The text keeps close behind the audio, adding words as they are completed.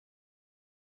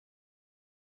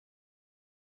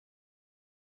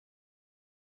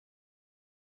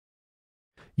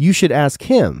You should ask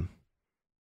him.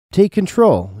 Take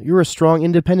control. You're a strong,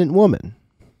 independent woman.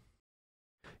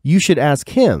 You should ask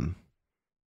him.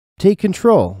 Take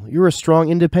control. You're a strong,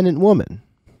 independent woman.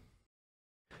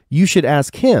 You should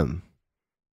ask him.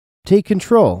 Take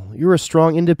control. You're a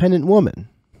strong, independent woman.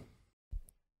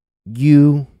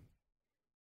 You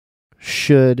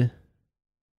should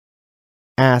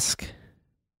ask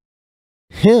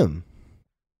him.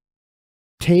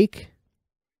 Take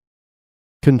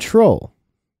control.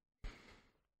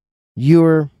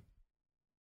 You're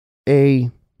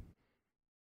a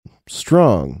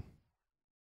strong,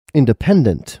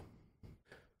 independent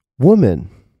woman.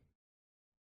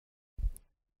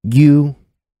 You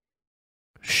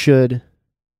should ask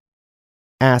him.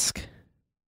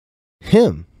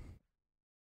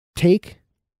 Take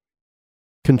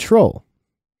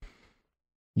control.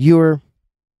 You're a strong, independent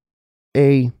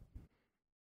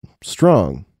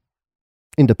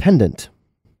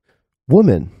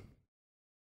woman.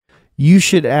 You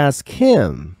should ask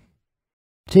him.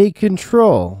 Take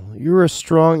control. You're a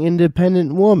strong,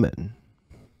 independent woman.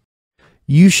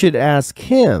 You should ask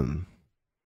him.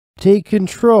 Take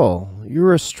control. You're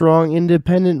a strong,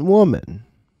 independent woman.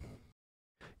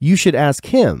 You should ask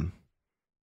him.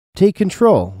 Take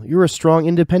control. You're a strong,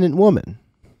 independent woman.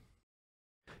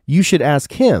 You should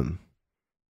ask him.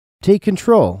 Take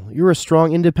control. You're a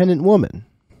strong, independent woman.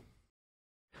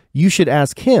 You should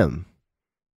ask him.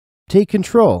 Take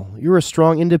control. You're a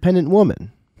strong, independent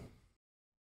woman.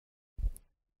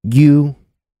 You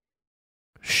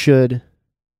should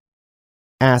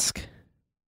ask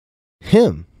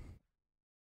him.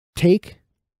 Take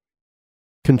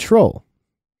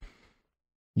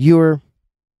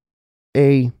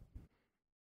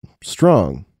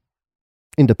control.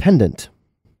 You're a strong,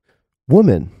 independent woman.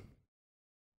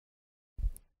 You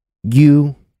should ask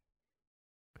him.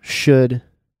 Take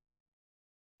control.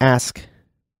 You're a strong,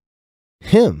 independent woman.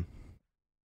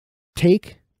 You should ask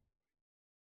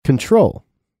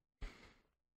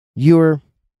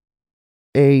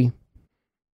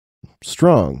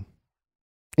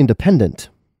him.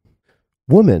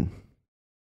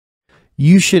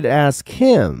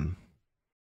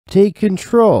 Take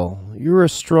control. You're a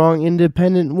strong,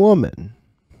 independent woman.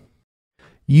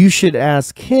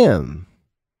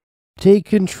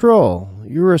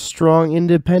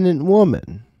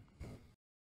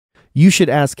 You should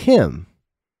ask him.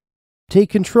 Take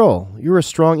control. You're a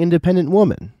strong, independent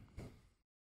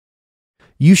woman.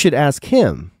 You should ask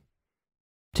him.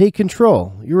 Take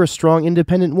control. You're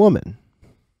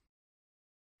a strong, independent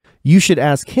woman. You should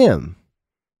ask him.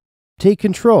 Take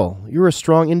control. You're a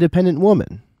strong, independent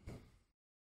woman. You should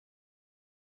ask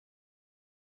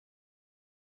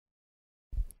him.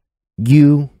 Take control.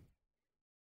 You're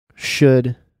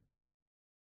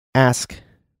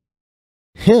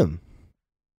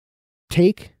a strong, independent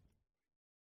woman.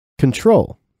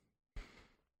 You should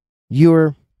ask him.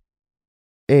 Take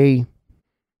control.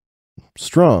 You're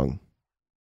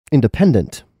a strong,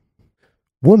 independent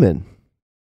woman.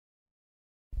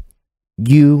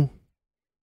 You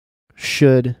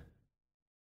should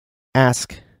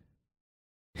ask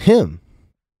him.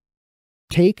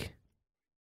 Take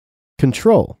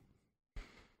control.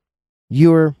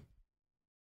 You're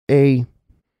a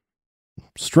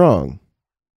strong,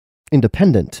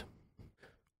 independent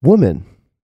woman.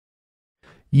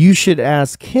 You should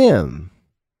ask him.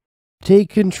 Take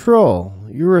control.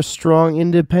 You're a strong,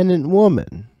 independent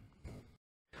woman.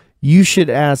 You should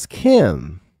ask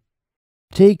him.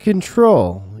 Take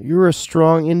control. You're a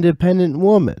strong, independent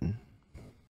woman.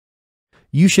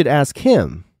 You should ask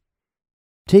him.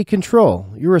 Take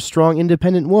control. You're a strong, independent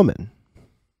woman.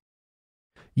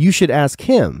 You should ask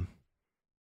him.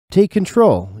 Take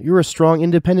control. You're a strong,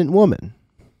 independent woman.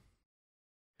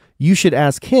 You should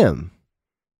ask him.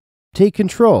 Take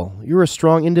control. You're a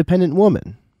strong, independent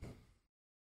woman.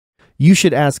 You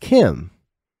should ask him.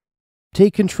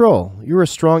 Take control. You're a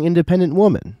strong, independent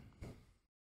woman.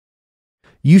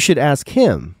 You should ask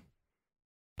him.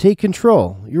 Take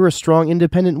control. You're a strong,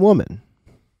 independent woman.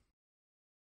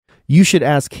 You should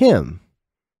ask him.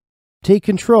 Take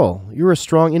control. You're a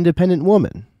strong, independent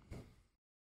woman.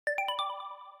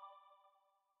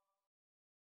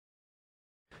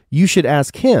 You should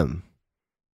ask him.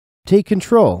 Take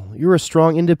control. You're a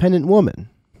strong, independent woman.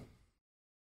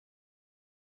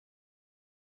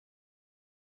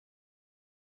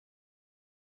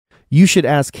 You should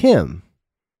ask him.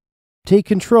 Take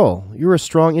control. You're a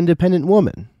strong, independent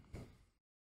woman.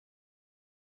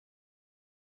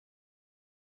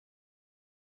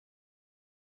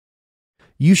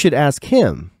 You should ask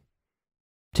him.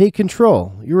 Take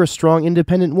control. You're a strong,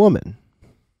 independent woman.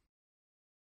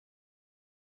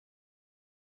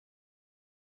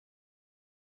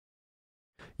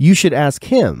 You should ask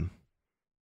him.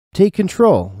 Take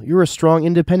control. You're a strong,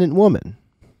 independent woman.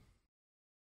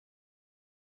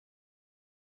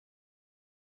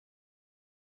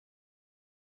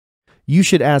 You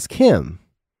should ask him.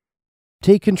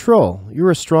 Take control.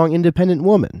 You're a strong, independent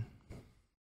woman.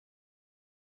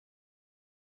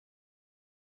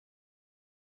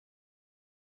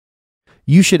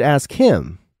 You should ask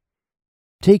him.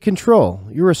 Take control.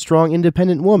 You're a strong,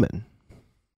 independent woman.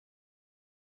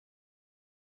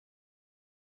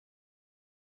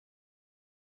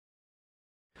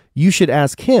 You should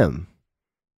ask him.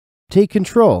 Take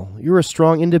control. You're a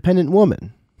strong, independent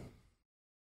woman.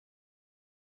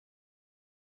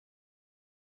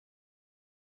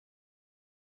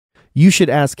 You should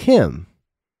ask him.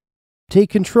 Take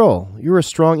control. You're a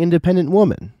strong, independent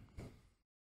woman.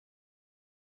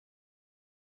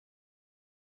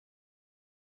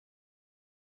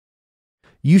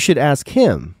 You should ask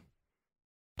him.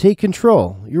 Take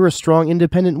control. You're a strong,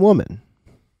 independent woman.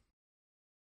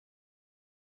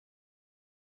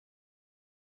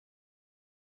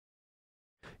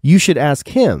 You should ask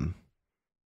him.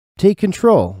 Take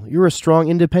control. You're a strong,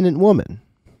 independent woman.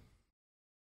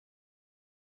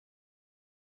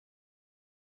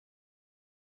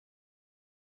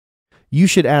 You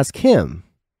should ask him.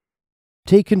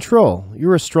 Take control.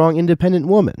 You're a strong, independent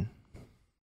woman.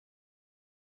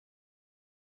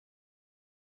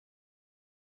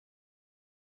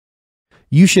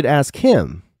 You should ask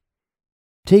him.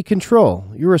 Take control.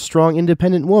 You're a strong,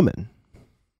 independent woman.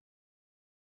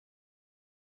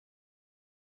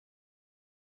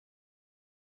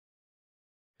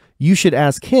 You should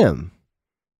ask him.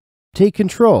 Take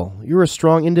control.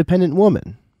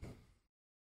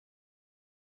 You're a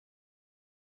strong, independent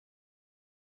woman. You should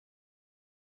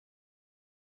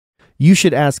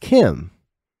ask him.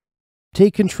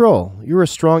 Take control.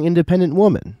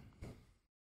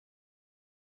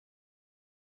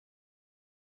 You're a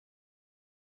strong, independent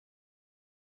woman.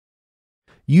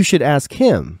 You should ask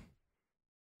him.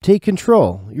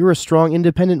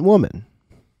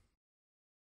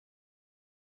 Take control. You're a strong,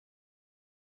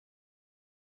 independent woman.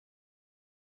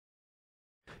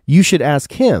 You should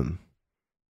ask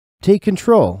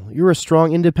him.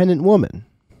 Take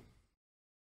control. You're a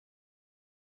strong, independent woman.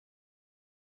 You should ask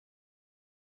him. Take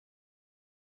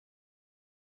control. You're a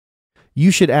strong, independent woman.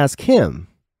 You should ask him.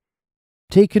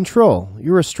 Take control.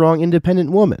 You're a strong,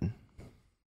 independent woman. You should ask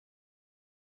him.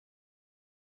 Take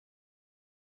control. You're a strong, independent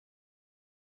woman.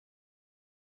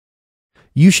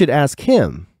 You should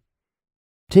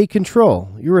ask him. Take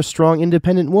control. You're a strong,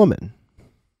 independent woman. You should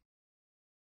ask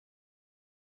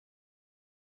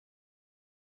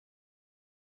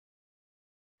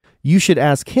him. Take control. You're a strong,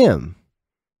 independent woman.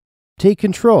 You should ask him. Take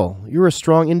control. You're a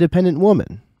strong, independent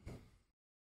woman. You should ask him.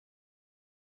 Take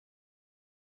control. You're a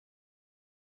strong,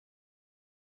 independent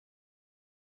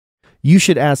woman. You should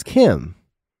ask him.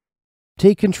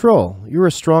 Take control. You're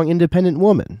a strong, independent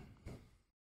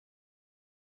woman.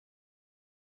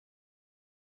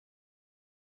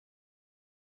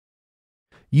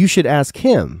 You should ask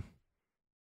him.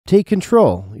 Take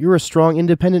control. You're a strong,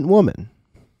 independent woman.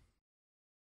 You should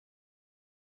ask him.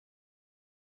 Take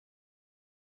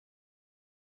control. You're a strong,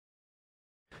 independent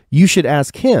woman. You should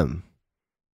ask him.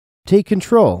 Take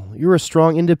control. You're a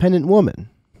strong, independent woman.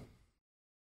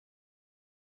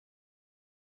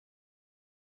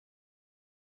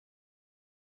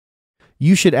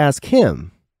 You should ask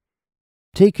him. Take control. You're a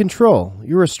strong, independent woman. You should ask him. Take control.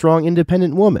 You're a strong,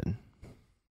 independent woman.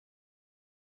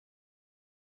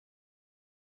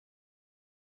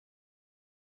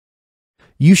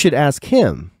 You should ask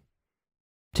him.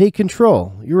 Take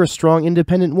control. You're a strong,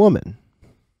 independent woman. You should ask him.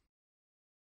 Take control. You're a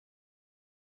strong, independent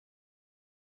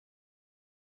woman.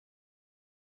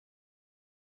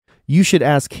 You should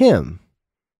ask him.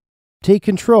 Take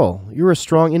control. You're a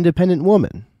strong, independent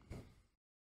woman. You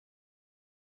should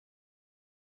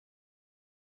ask him. Take control.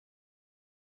 You're a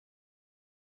strong, independent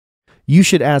woman. You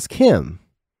should ask him.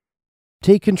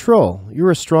 Take control.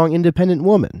 You're a strong, independent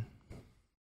woman.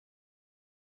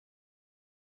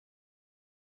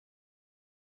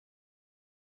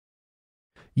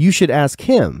 You should ask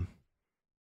him. Take control. You're a strong, independent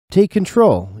woman. You should ask him. Take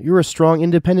control. You're a strong,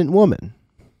 independent woman.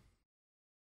 You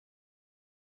should ask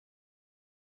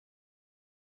him.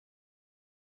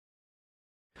 Take control. You're a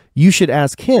strong, independent woman. You should ask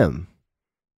him.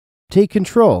 Take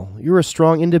control. You're a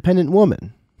strong, independent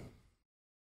woman.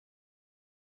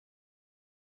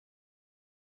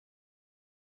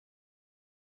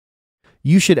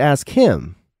 You should ask him. Take control. You're a strong, independent woman. You should ask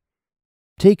him.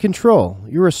 Take control.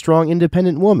 You're a strong,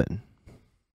 independent woman.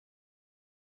 You should ask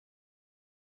him. Take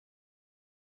control. You're a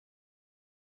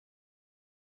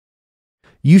strong, independent woman.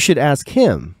 You should ask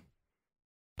him.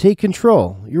 Take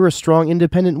control. You're a strong,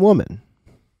 independent woman.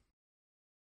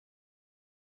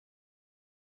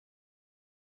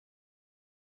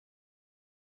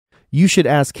 You should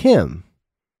ask him.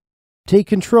 Take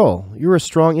control. You're a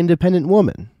strong, independent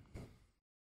woman.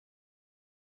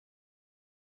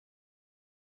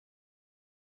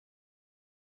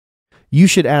 You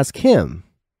should ask him.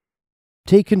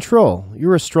 Take control.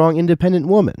 You're a strong, independent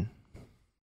woman.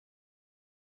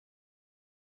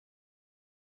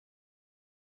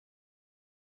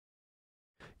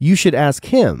 You should ask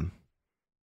him.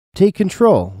 Take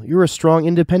control. You're a strong,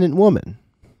 independent woman.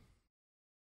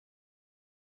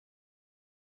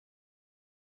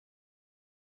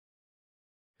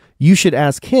 You should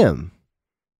ask him.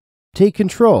 Take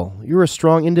control. You're a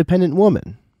strong, independent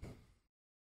woman.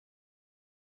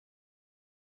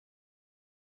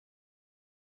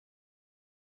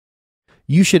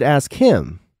 You should ask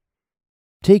him.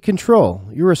 Take control.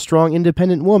 You're a strong,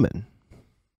 independent woman.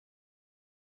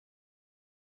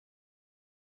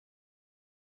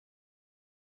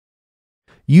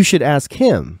 You should ask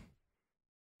him.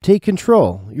 Take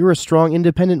control. You're a strong,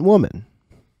 independent woman.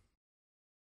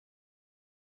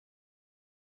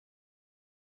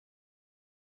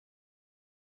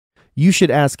 You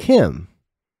should ask him.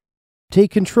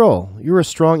 Take control. You're a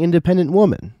strong, independent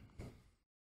woman.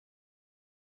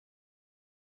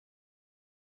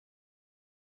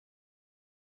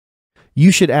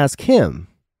 You should ask him.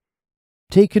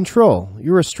 Take control.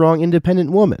 You're a strong, independent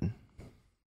woman.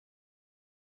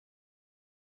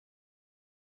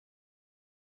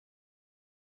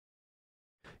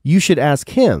 You should ask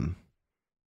him.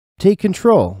 Take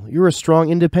control. You're a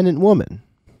strong, independent woman.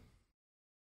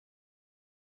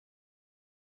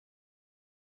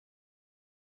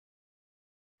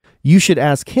 You should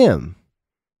ask him.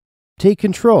 Take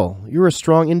control. You're a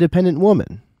strong, independent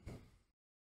woman.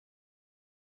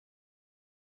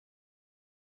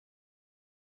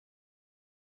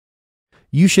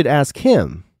 You should ask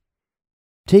him.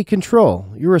 Take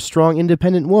control. You're a strong,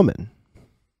 independent woman.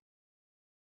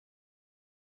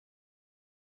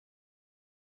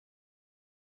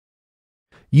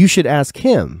 You should ask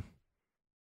him.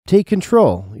 Take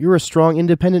control. You're a strong,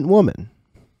 independent woman.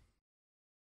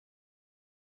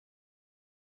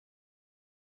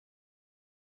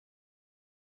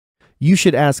 You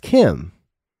should ask him.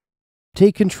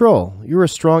 Take control. You're a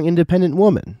strong, independent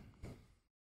woman.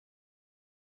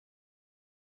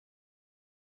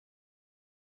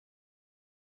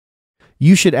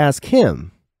 You should ask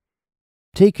him.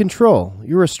 Take control.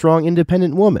 You're a strong,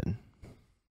 independent woman.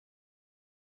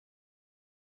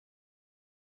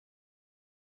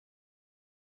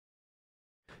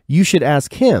 You should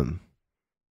ask him.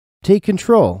 Take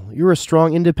control. You're a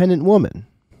strong, independent woman.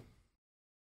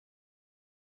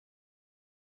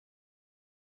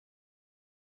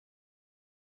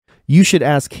 You should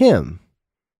ask him.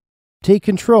 Take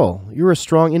control. You're a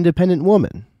strong, independent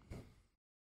woman.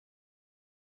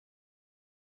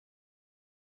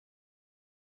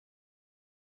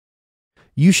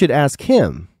 You should ask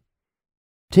him.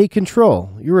 Take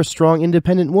control. You're a strong,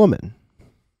 independent woman.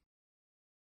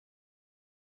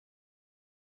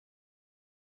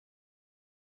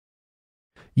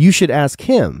 You should ask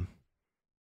him.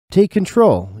 Take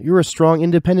control. You're a strong,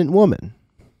 independent woman.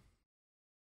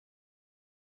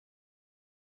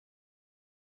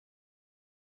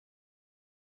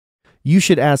 You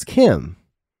should ask him.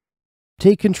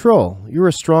 Take control. You're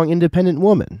a strong, independent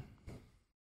woman.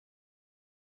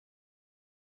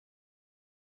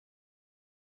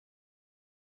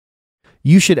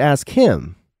 You should ask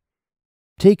him.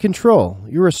 Take control.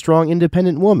 You're a strong,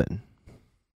 independent woman.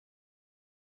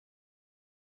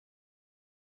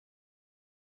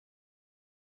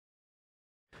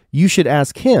 You should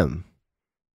ask him.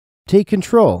 Take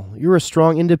control. You're a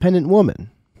strong, independent woman.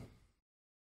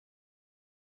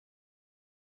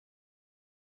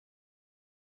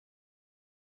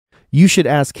 You should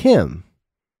ask him.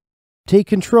 Take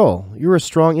control. You're a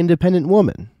strong, independent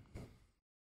woman.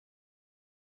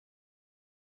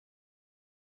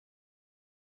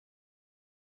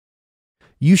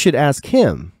 You should ask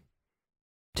him.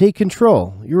 Take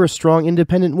control. You're a strong,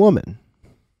 independent woman.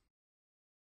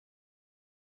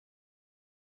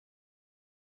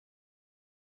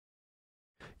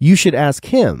 You should ask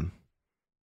him.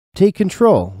 Take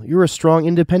control. You're a strong,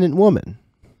 independent woman.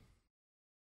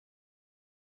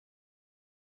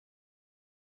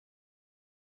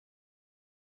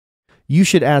 You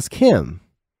should ask him.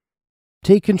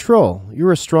 Take control.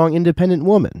 You're a strong, independent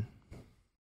woman.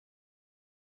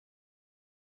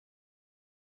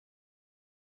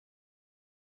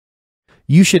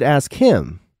 You should ask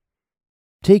him.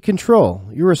 Take control.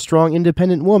 You're a strong,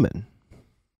 independent woman.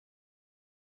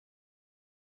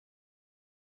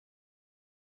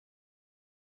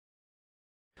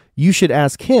 You should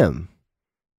ask him.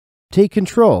 Take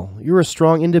control. You're a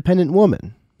strong, independent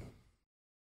woman.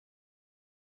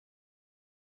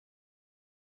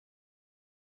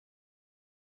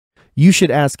 You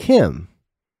should ask him.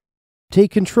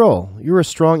 Take control. You're a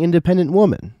strong, independent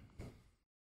woman.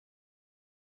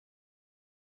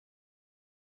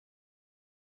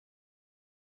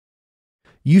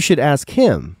 You should ask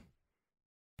him.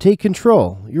 Take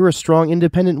control. You're a strong,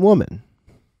 independent woman.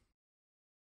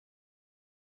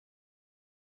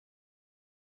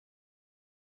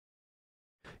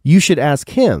 You should ask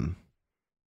him.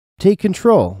 Take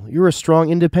control. You're a strong,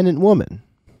 independent woman.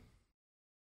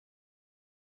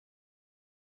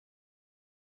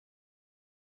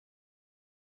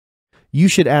 You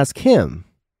should ask him.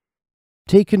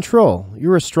 Take control.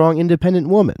 You're a strong, independent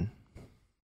woman.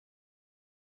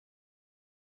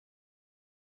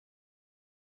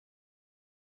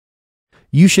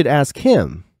 You should ask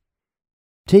him.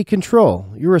 Take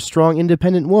control. You're a strong,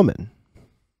 independent woman.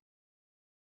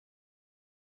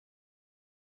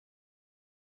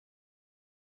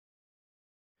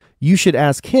 You should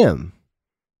ask him.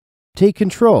 Take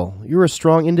control. You're a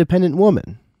strong, independent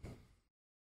woman.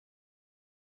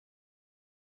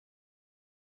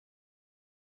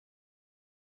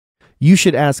 You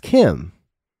should ask him.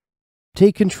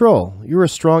 Take control. You're a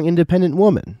strong, independent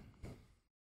woman.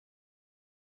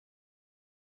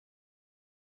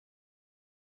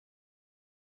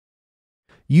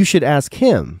 You should ask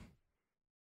him.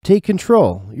 Take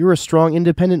control. You're a strong,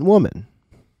 independent woman.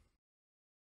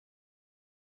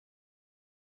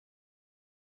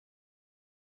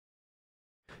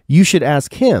 You should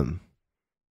ask him.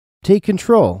 Take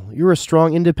control. You're a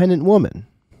strong, independent woman.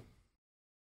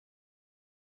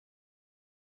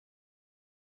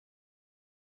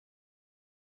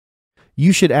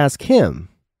 You should ask him.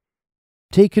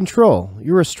 Take control.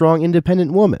 You're a strong,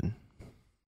 independent woman.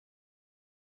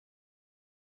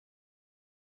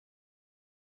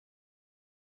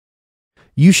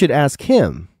 You should ask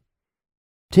him.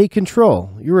 Take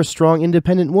control. You're a strong,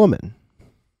 independent woman.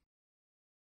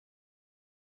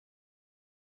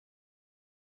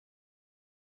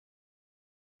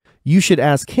 You should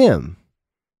ask him.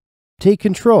 Take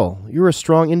control. You're a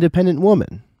strong, independent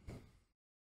woman.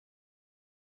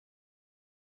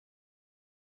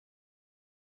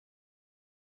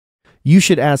 You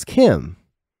should ask him.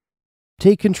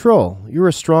 Take control. You're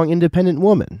a strong, independent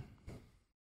woman.